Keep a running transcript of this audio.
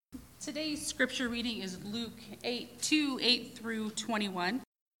Today's scripture reading is Luke 8 through 21.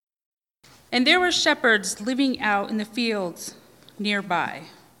 And there were shepherds living out in the fields nearby,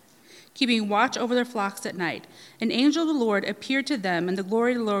 keeping watch over their flocks at night. An angel of the Lord appeared to them, and the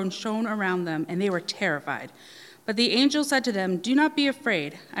glory of the Lord shone around them, and they were terrified. But the angel said to them, "Do not be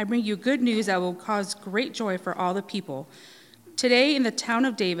afraid. I bring you good news that will cause great joy for all the people. Today in the town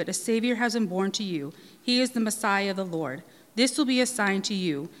of David, a Savior has been born to you. He is the Messiah, the Lord. This will be a sign to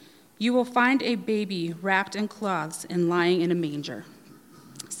you. You will find a baby wrapped in cloths and lying in a manger."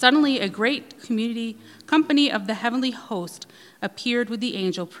 Suddenly, a great company of the heavenly host appeared with the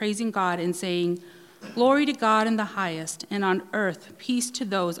angel, praising God and saying, "Glory to God in the highest, and on earth peace to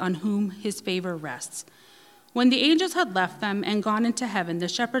those on whom his favor rests." When the angels had left them and gone into heaven, the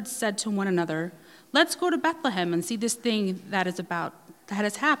shepherds said to one another, "Let's go to Bethlehem and see this thing that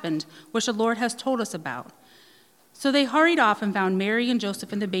has happened, which the Lord has told us about." So they hurried off and found Mary and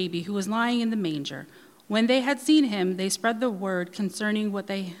Joseph and the baby who was lying in the manger. When they had seen him, they spread the word concerning what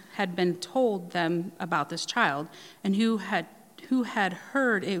they had been told them about this child, and who had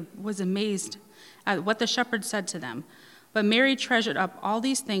heard it was amazed at what the shepherds said to them. But Mary treasured up all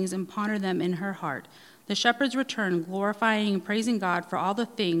these things and pondered them in her heart. The shepherds returned, glorifying and praising God for all the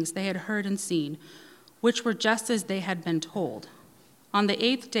things they had heard and seen, which were just as they had been told. On the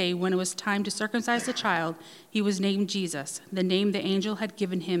 8th day, when it was time to circumcise the child, he was named Jesus, the name the angel had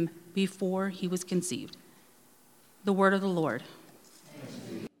given him before he was conceived. The word of the Lord.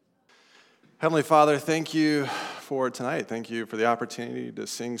 Heavenly Father, thank you for tonight. Thank you for the opportunity to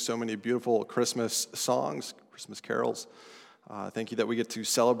sing so many beautiful Christmas songs, Christmas carols. Thank you that we get to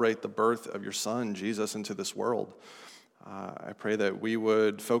celebrate the birth of your Son, Jesus, into this world. I pray that we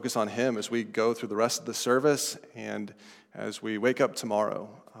would focus on him as we go through the rest of the service and as we wake up tomorrow,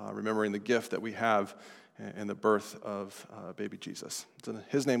 remembering the gift that we have in the birth of baby Jesus. It's in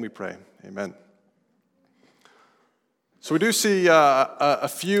his name we pray. Amen. So we do see a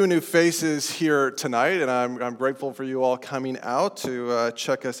few new faces here tonight, and I'm grateful for you all coming out to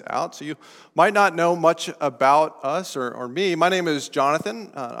check us out. So you might not know much about us or me. My name is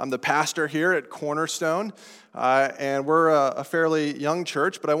Jonathan. I'm the pastor here at Cornerstone, and we're a fairly young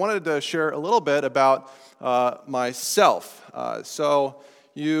church, but I wanted to share a little bit about myself. I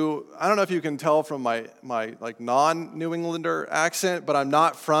don't know if you can tell from my like non-New Englander accent, but I'm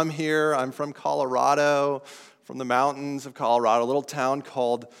not from here. I'm from Colorado, from the mountains of Colorado, a little town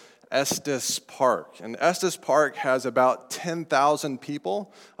called Estes Park. And Estes Park has about 10,000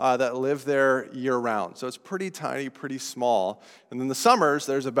 people that live there year-round. So it's pretty tiny, pretty small. And in the summers,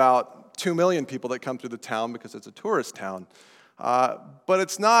 there's about 2 million people that come through the town because it's a tourist town. But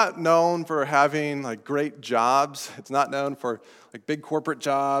it's not known for having like great jobs. It's not known for like big corporate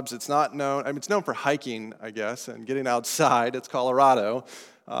jobs. It's known for hiking, I guess, and getting outside. It's Colorado.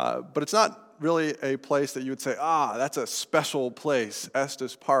 But it's not really a place that you would say, that's a special place,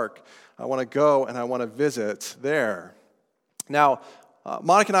 Estes Park. I want to go and I want to visit there. Now,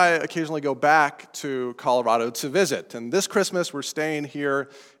 Monica and I occasionally go back to Colorado to visit. And this Christmas, we're staying here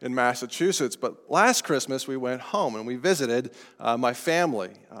in Massachusetts. But last Christmas, we went home and we visited my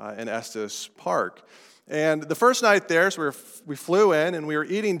family in Estes Park. And the first night there, so we flew in and we were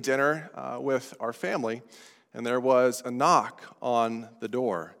eating dinner with our family. And there was a knock on the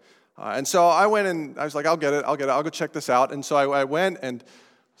door. And so I went and I was like, I'll get it, I'll go check this out. And so I went and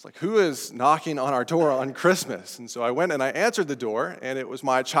I was like, who is knocking on our door on Christmas? And so I went and I answered the door, and it was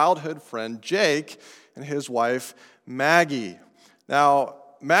my childhood friend Jake and his wife Maggie. Now,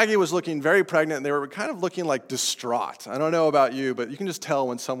 Maggie was looking very pregnant, and they were kind of looking like distraught. I don't know about you, but you can just tell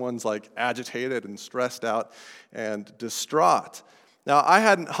when someone's like agitated and stressed out and distraught. Now, I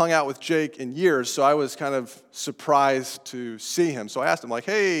hadn't hung out with Jake in years, so I was kind of surprised to see him. So I asked him, like,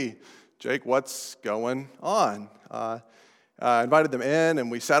 hey, Jake, what's going on? I invited them in, and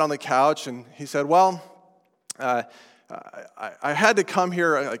we sat on the couch, and he said, well, I had to come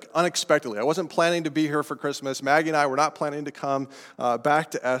here like unexpectedly. I wasn't planning to be here for Christmas. Maggie and I were not planning to come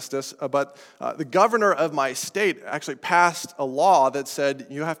back to Estes, but the governor of my state actually passed a law that said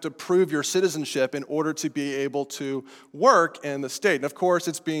you have to prove your citizenship in order to be able to work in the state. And of course,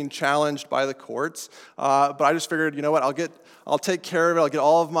 it's being challenged by the courts, but I just figured, you know what, I'll take care of it. I'll get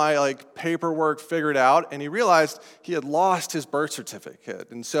all of my paperwork figured out. And he realized he had lost his birth certificate.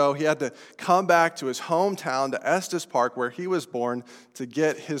 And so he had to come back to his hometown, to Estes Park, where he was born, to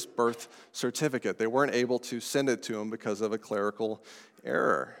get his birth certificate. They weren't able to send it to him because of a clerical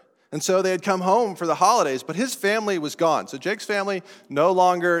error. And so they had come home for the holidays, but his family was gone. So Jake's family no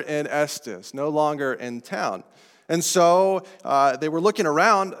longer in Estes, no longer in town. And so they were looking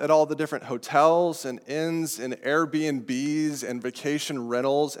around at all the different hotels and inns and Airbnbs and vacation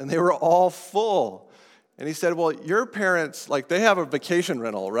rentals, and they were all full. And he said, well, your parents, like, they have a vacation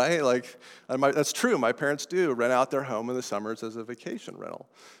rental, right? Like, that's true. My parents do rent out their home in the summers as a vacation rental.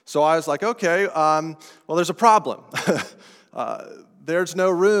 So I was like, okay, well, there's a problem. There's no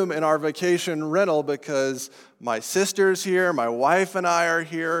room in our vacation rental because my sister's here, my wife and I are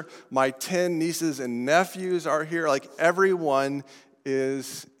here, my 10 nieces and nephews are here. Like, everyone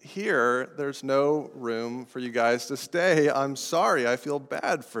is here. There's no room for you guys to stay. I'm sorry. I feel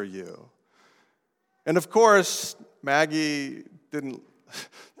bad for you. And of course, Maggie didn't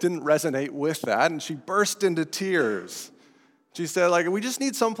resonate with that, and she burst into tears. She said, like, we just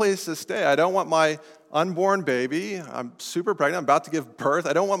need someplace to stay. I don't want my unborn baby, I'm super pregnant, I'm about to give birth.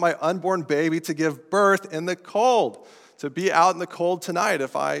 I don't want my unborn baby to give birth in the cold, to be out in the cold tonight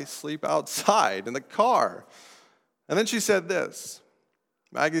if I sleep outside in the car. And then she said this.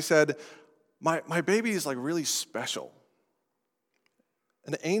 Maggie said, my baby is like really special.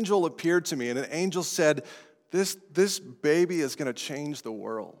 An angel appeared to me, and an angel said, this baby is going to change the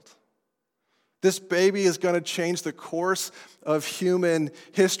world. This baby is going to change the course of human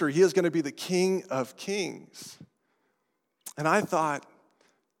history. He is going to be the King of Kings. And I thought,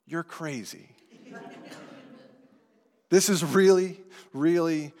 you're crazy. This is really,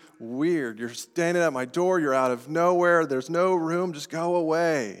 really weird. You're standing at my door. You're out of nowhere. There's no room. Just go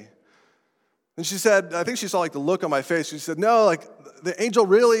away. And she said, I think she saw like the look on my face. She said, no, like the angel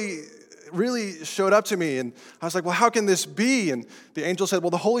really showed up to me. And I was like, well, how can this be? And the angel said,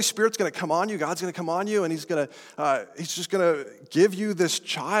 well, the Holy Spirit's going to come on you. God's going to come on you. And he's just going to give you this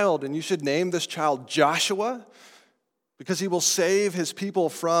child. And you should name this child Joshua because he will save his people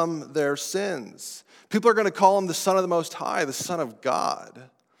from their sins. People are going to call him the Son of the Most High, the Son of God.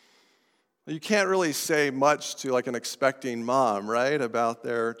 You can't really say much to like an expecting mom, right, about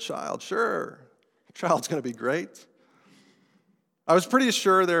their child. Sure, the child's going to be great. I was pretty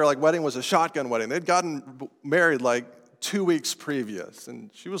sure their like wedding was a shotgun wedding. They'd gotten married like 2 weeks previous, and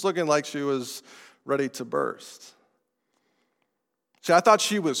she was looking like she was ready to burst. See, I thought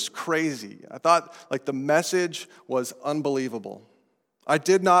she was crazy. I thought like the message was unbelievable. I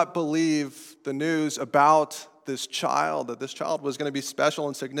did not believe the news about this child, that this child was going to be special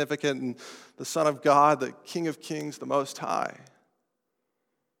and significant and the Son of God, the King of Kings, the Most High.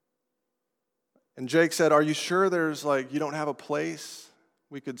 And Jake said, are you sure you don't have a place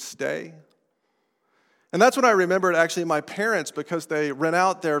we could stay? And that's when I remembered actually my parents, because they rent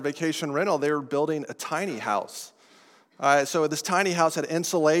out their vacation rental, they were building a tiny house. So this tiny house had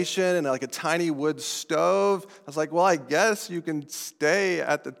insulation and like a tiny wood stove. I was like, well, I guess you can stay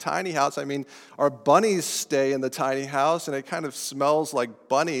at the tiny house. I mean, our bunnies stay in the tiny house, and it kind of smells like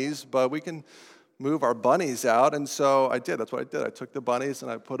bunnies, but we can move our bunnies out. And so I did. That's what I did. I took the bunnies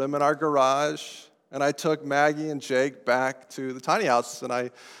and I put them in our garage, and I took Maggie and Jake back to the tiny house, and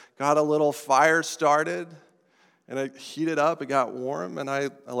I got a little fire started, and it heated up. It got warm, and I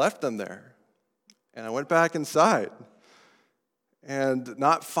left them there. And I went back inside. And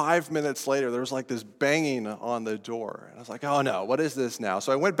not 5 minutes later, there was like this banging on the door. And I was like, oh no, what is this now?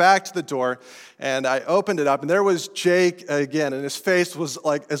 So I went back to the door and I opened it up, and there was Jake again, and his face was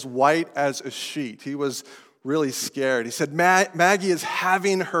like as white as a sheet. He was really scared. He said, Maggie is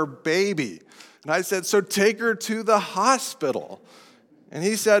having her baby. And I said, so take her to the hospital. And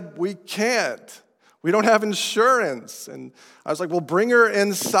he said, we can't. We don't have insurance. And I was like, well, bring her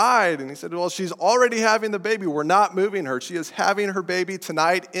inside. And he said, well, she's already having the baby. We're not moving her. She is having her baby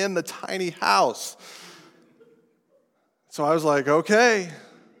tonight in the tiny house. So I was like, okay.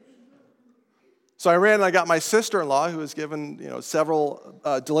 So I ran and I got my sister-in-law, who was given several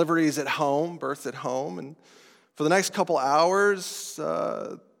deliveries at home, births at home. And for the next couple hours,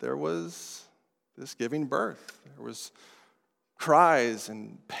 there was this giving birth. There was cries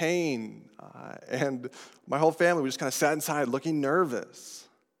and pain, and my whole family, we just kind of sat inside looking nervous.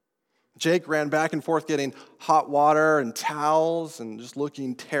 Jake ran back and forth getting hot water and towels and just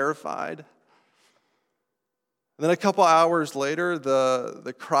looking terrified. And then a couple hours later,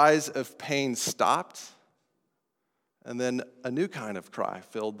 the cries of pain stopped, and then a new kind of cry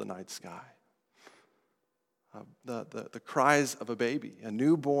filled the night sky. The cries of a baby, a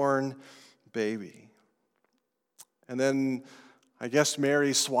newborn baby. And then I guess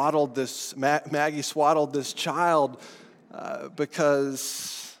Maggie swaddled this child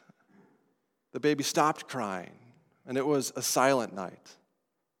because the baby stopped crying, and it was a silent night,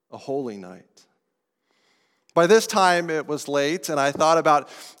 a holy night. By this time, it was late, and I thought about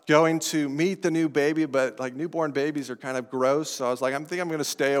going to meet the new baby, but like newborn babies are kind of gross, so I was like, I think I'm going to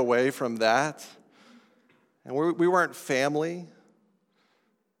stay away from that. And we weren't family.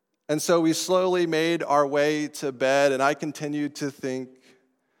 And so we slowly made our way to bed, and I continued to think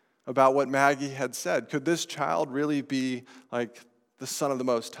about what Maggie had said. Could this child really be like the Son of the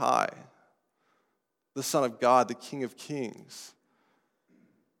Most High, the Son of God, the King of Kings?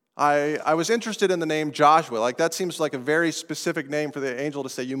 I was interested in the name Joshua. Like, that seems like a very specific name for the angel to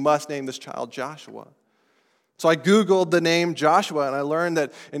say, you must name this child Joshua. So I Googled the name Joshua, and I learned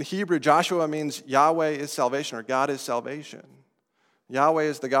that in Hebrew, Joshua means Yahweh is salvation, or God is salvation. Yahweh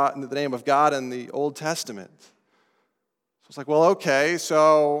is the name of God in the Old Testament. So it's like, well, okay,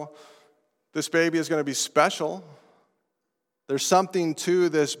 so this baby is going to be special. There's something to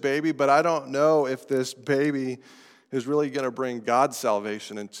this baby, but I don't know if this baby is really going to bring God's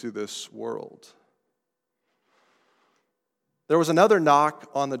salvation into this world. There was another knock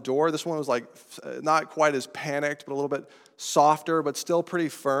on the door. This one was like not quite as panicked, but a little bit softer, but still pretty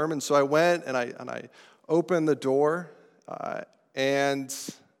firm. And so I went and I opened the door, and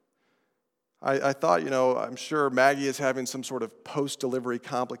I thought, I'm sure Maggie is having some sort of post-delivery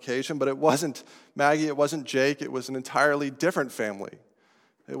complication, but it wasn't Maggie, it wasn't Jake, it was an entirely different family.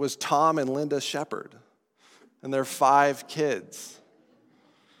 It was Tom and Linda Shepard and their 5 kids.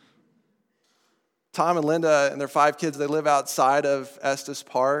 Tom and Linda and their 5 kids, they live outside of Estes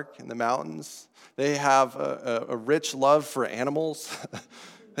Park in the mountains. They have a rich love for animals.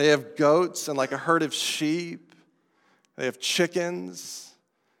 They have goats and like a herd of sheep. They have chickens.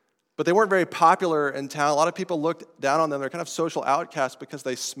 But they weren't very popular in town. A lot of people looked down on them. They're kind of social outcasts because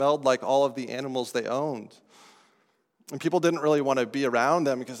they smelled like all of the animals they owned. And people didn't really want to be around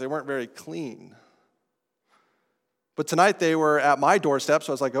them because they weren't very clean. But tonight they were at my doorstep,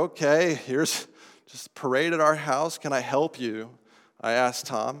 so I was like, okay, here's just parade at our house. Can I help you? I asked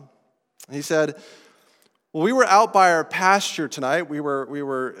Tom. And he said, well, we were out by our pasture tonight. We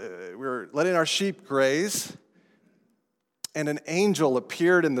were letting our sheep graze, and an angel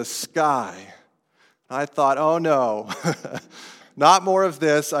appeared in the sky. I thought, oh no, not more of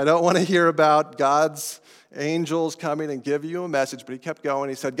this. I don't want to hear about God's angels coming and give you a message. But he kept going.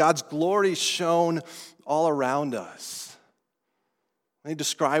 He said, God's glory shone all around us. And he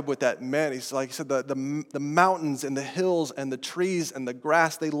described what that meant. He said the mountains and the hills and the trees and the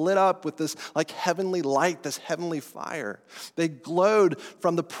grass, they lit up with this like heavenly light, this heavenly fire. They glowed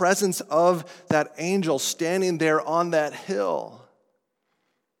from the presence of that angel standing there on that hill.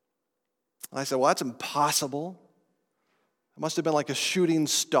 And I said, well, that's impossible. It must have been like a shooting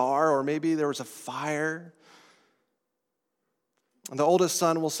star, or maybe there was a fire. And the oldest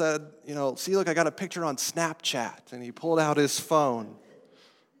son said, see, look, I got a picture on Snapchat. And he pulled out his phone.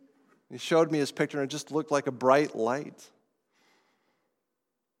 He showed me his picture, and it just looked like a bright light.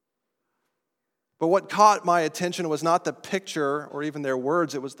 But what caught my attention was not the picture or even their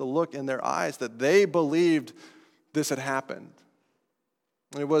words. It was the look in their eyes that they believed this had happened.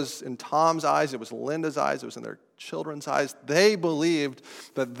 And it was in Tom's eyes, it was Linda's eyes, it was in their children's eyes. They believed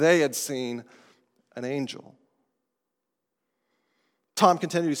that they had seen an angel. Tom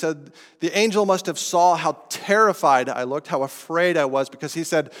continued, he said, the angel must have saw how terrified I looked, how afraid I was, because he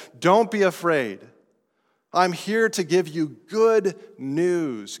said, don't be afraid. I'm here to give you good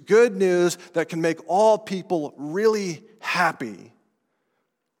news that can make all people really happy.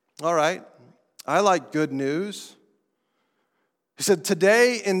 All right, I like good news. He said,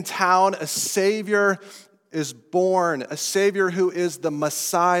 today in town, a Savior is born, a Savior who is the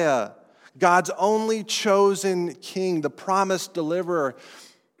Messiah, God's only chosen king, the promised deliverer.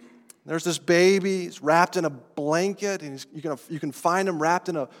 There's this baby, he's wrapped in a blanket, and you can find him wrapped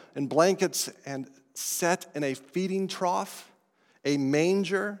in blankets and set in a feeding trough, a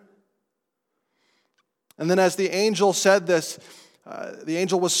manger. And then as the angel said this, the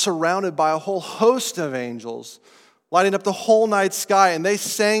angel was surrounded by a whole host of angels, lighting up the whole night sky, and they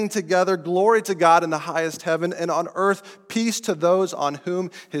sang together, glory to God in the highest heaven, and on earth, peace to those on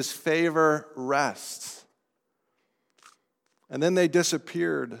whom his favor rests. And then they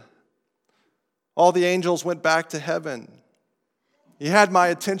disappeared. All the angels went back to heaven. He had my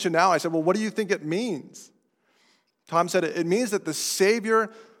attention now. I said, well, what do you think it means? Tom said, it means that the Savior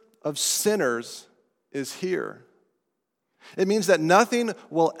of sinners is here. It means that nothing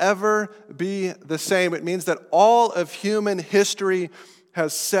will ever be the same. It means that all of human history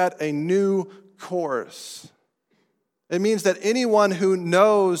has set a new course. It means that anyone who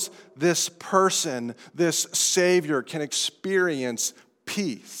knows this person, this Savior, can experience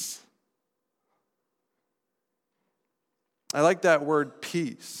peace. I like that word,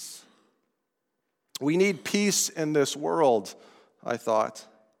 peace. We need peace in this world, I thought.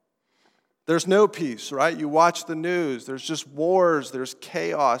 There's no peace, right? You watch the news. There's just wars. There's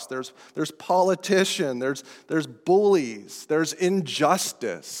chaos. There's politician. There's bullies. There's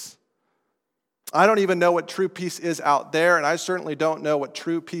injustice. I don't even know what true peace is out there, and I certainly don't know what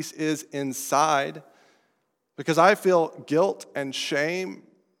true peace is inside, because I feel guilt and shame.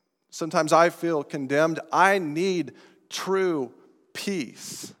 Sometimes I feel condemned. I need true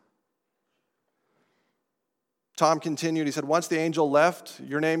peace. Tom continued, he said, once the angel left,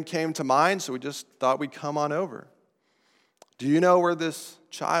 your name came to mind, so we just thought we'd come on over. Do you know where this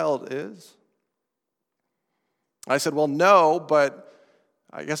child is? I said, well, no, but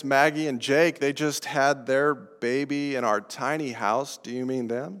I guess Maggie and Jake, they just had their baby in our tiny house. Do you mean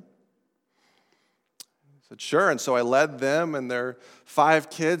them? I said, sure. And so I led them and their 5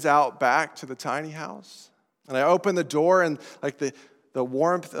 kids out back to the tiny house. And I opened the door, and like the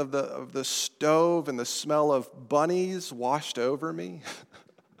warmth of the stove and the smell of bunnies washed over me.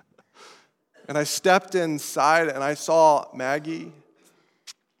 And I stepped inside and I saw Maggie,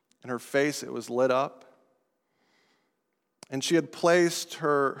 and her face, it was lit up. And she had placed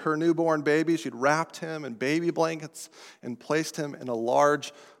her newborn baby, she'd wrapped him in baby blankets and placed him in a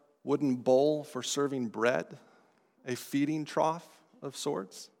large wooden bowl for serving bread, a feeding trough of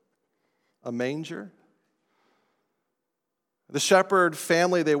sorts, a manger. The shepherd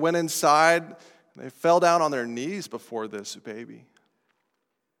family, they went inside, and they fell down on their knees before this baby.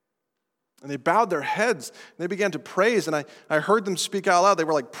 And they bowed their heads, and they began to praise, and I heard them speak out loud. They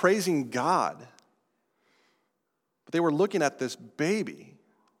were like praising God. But they were looking at this baby.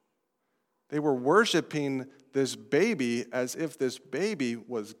 They were worshiping this baby as if this baby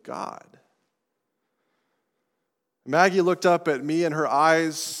was God. Maggie looked up at me, and her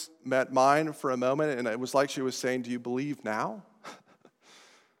eyes met mine for a moment, and it was like she was saying, do you believe now?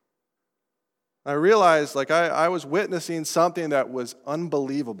 I realized I was witnessing something that was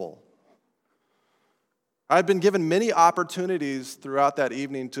unbelievable. I'd been given many opportunities throughout that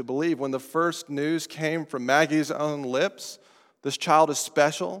evening to believe. When the first news came from Maggie's own lips, this child is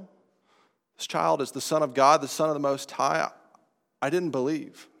special, this child is the Son of God, the Son of the Most High, I didn't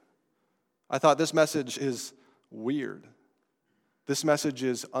believe. I thought this message is weird. This message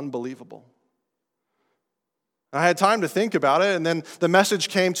is unbelievable. I had time to think about it, and then the message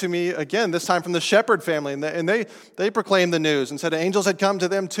came to me again, this time from the shepherd family, and they proclaimed the news and said angels had come to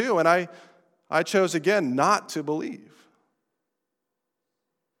them too, and I chose again not to believe.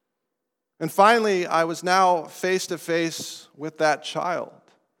 And finally, I was now face to face with that child,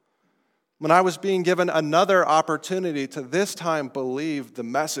 when I was being given another opportunity to this time believe the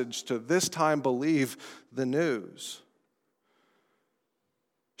message, to this time believe the news.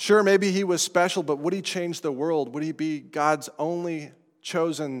 Sure, maybe he was special, but would he change the world? Would he be God's only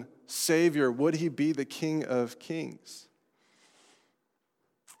chosen Savior? Would he be the King of Kings?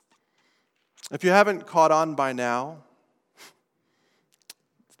 If you haven't caught on by now,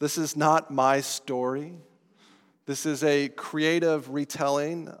 this is not my story. This is a creative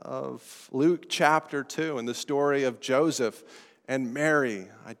retelling of Luke chapter 2 and the story of Joseph and Mary.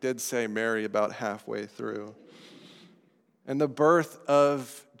 I did say Mary about halfway through. And the birth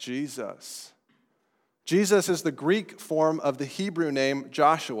of Jesus. Jesus is the Greek form of the Hebrew name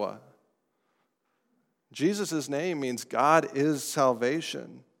Joshua. Jesus' name means God is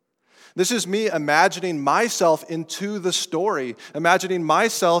salvation. This is me imagining myself into the story, imagining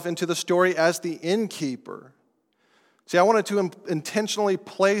myself into the story as the innkeeper. See, I wanted to intentionally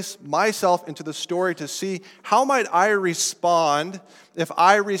place myself into the story to see how might I respond if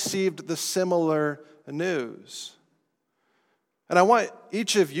I received the similar news. And I want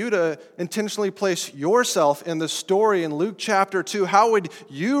each of you to intentionally place yourself in the story in Luke chapter 2. How would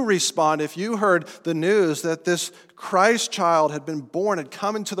you respond if you heard the news that this Christ child had been born, had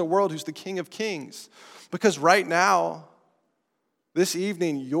come into the world, who's the King of Kings? Because right now, this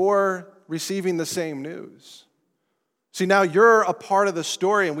evening, you're receiving the same news. See, now you're a part of the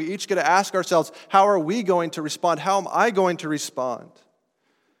story, and we each get to ask ourselves, how are we going to respond? How am I going to respond?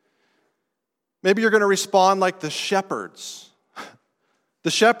 Maybe you're going to respond like the shepherds. The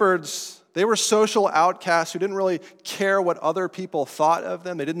shepherds, they were social outcasts who didn't really care what other people thought of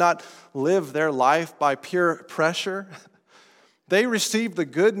them. They did not live their life by peer pressure. They received the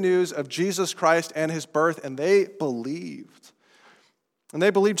good news of Jesus Christ and his birth, and they believed. And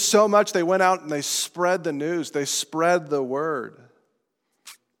they believed so much, they went out and they spread the news. They spread the word.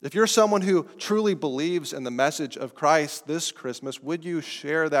 If you're someone who truly believes in the message of Christ this Christmas, would you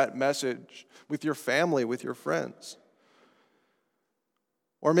share that message with your family, with your friends?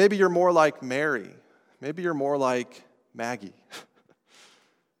 Or maybe you're more like Mary. Maybe you're more like Maggie.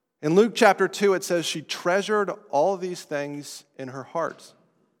 In Luke chapter 2, it says she treasured all of these things in her heart.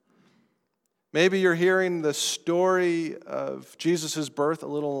 Maybe you're hearing the story of Jesus' birth a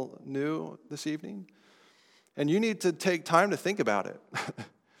little new this evening, and you need to take time to think about it.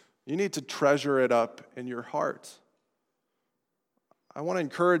 You need to treasure it up in your heart. I want to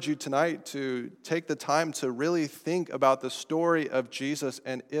encourage you tonight to take the time to really think about the story of Jesus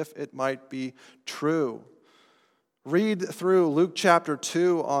and if it might be true. Read through Luke chapter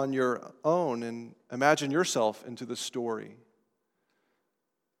 2 on your own and imagine yourself into the story.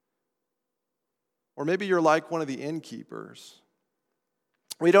 Or maybe you're like one of the innkeepers.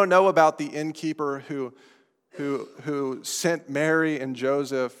 We don't know about the innkeeper who sent Mary and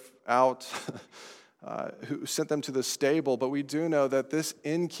Joseph out, who sent them to the stable, but we do know that this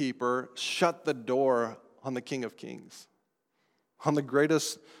innkeeper shut the door on the King of Kings, on the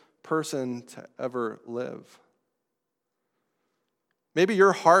greatest person to ever live. Maybe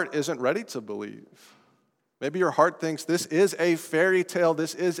your heart isn't ready to believe. Maybe your heart thinks this is a fairy tale,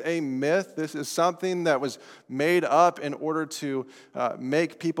 this is a myth, this is something that was made up in order to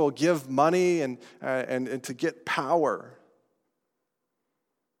make people give money and to get power.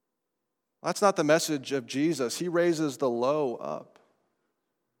 That's not the message of Jesus. He raises the low up.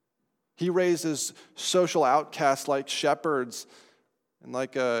 He raises social outcasts like shepherds and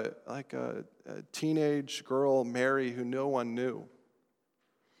like a teenage girl, Mary, who no one knew.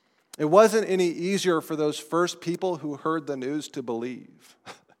 It wasn't any easier for those first people who heard the news to believe.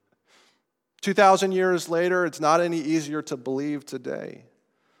 2,000 years later, it's not any easier to believe today.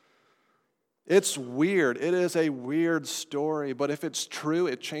 It's weird. It is a weird story, but if it's true,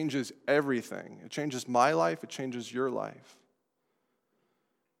 it changes everything. It changes my life. It changes your life.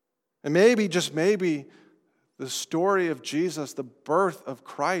 And maybe, just maybe, the story of Jesus, the birth of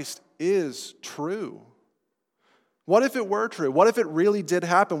Christ, is true. What if it were true? What if it really did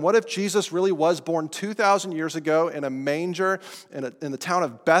happen? What if Jesus really was born 2,000 years ago in a manger in the town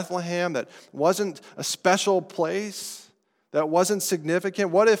of Bethlehem that wasn't a special place, that wasn't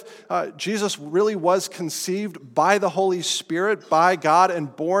significant? What if Jesus really was conceived by the Holy Spirit, by God,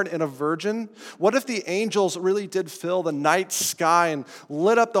 and born in a virgin? What if the angels really did fill the night sky and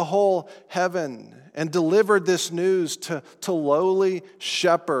lit up the whole heaven and delivered this news to lowly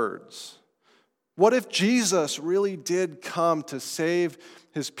shepherds? What if Jesus really did come to save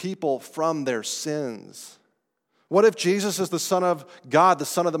his people from their sins? What if Jesus is the Son of God, the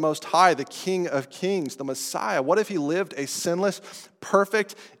Son of the Most High, the King of Kings, the Messiah? What if he lived a sinless,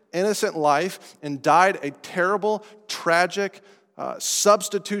 perfect, innocent life and died a terrible, tragic,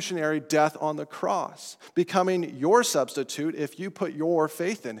 substitutionary death on the cross, becoming your substitute if you put your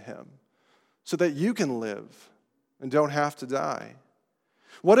faith in him so that you can live and don't have to die?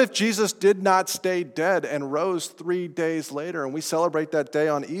 What if Jesus did not stay dead and rose 3 days later, and we celebrate that day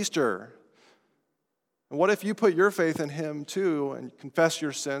on Easter? And what if you put your faith in him too and confess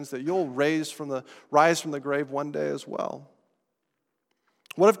your sins, that you'll rise from the grave one day as well?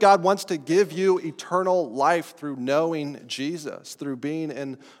 What if God wants to give you eternal life through knowing Jesus, through being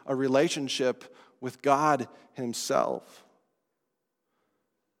in a relationship with God himself?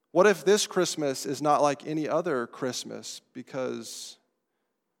 What if this Christmas is not like any other Christmas because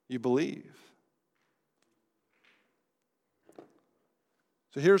you believe?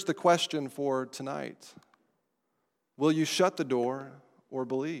 So here's the question for tonight. Will you shut the door or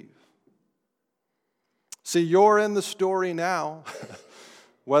believe? See, you're in the story now,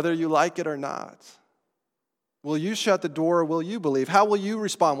 whether you like it or not. Will you shut the door or will you believe? How will you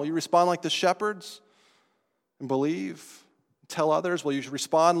respond? Will you respond like the shepherds and believe? Tell others? Will you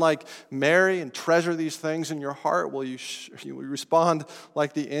respond like Mary and treasure these things in your heart? Will you respond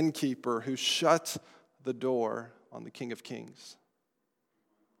like the innkeeper who shut the door on the King of Kings?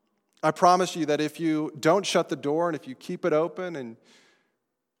 I promise you that if you don't shut the door and if you keep it open and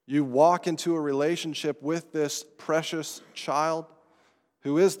you walk into a relationship with this precious child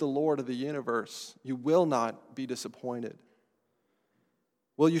who is the Lord of the universe, you will not be disappointed.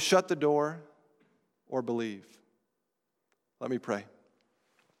 Will you shut the door or believe? Let me pray.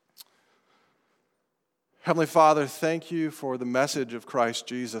 Heavenly Father, thank you for the message of Christ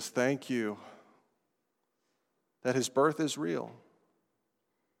Jesus. Thank you that his birth is real.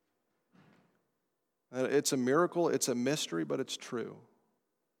 That it's a miracle, it's a mystery, but it's true.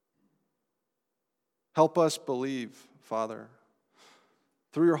 Help us believe, Father.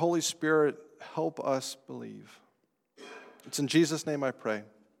 Through your Holy Spirit, help us believe. It's in Jesus' name I pray.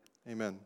 Amen.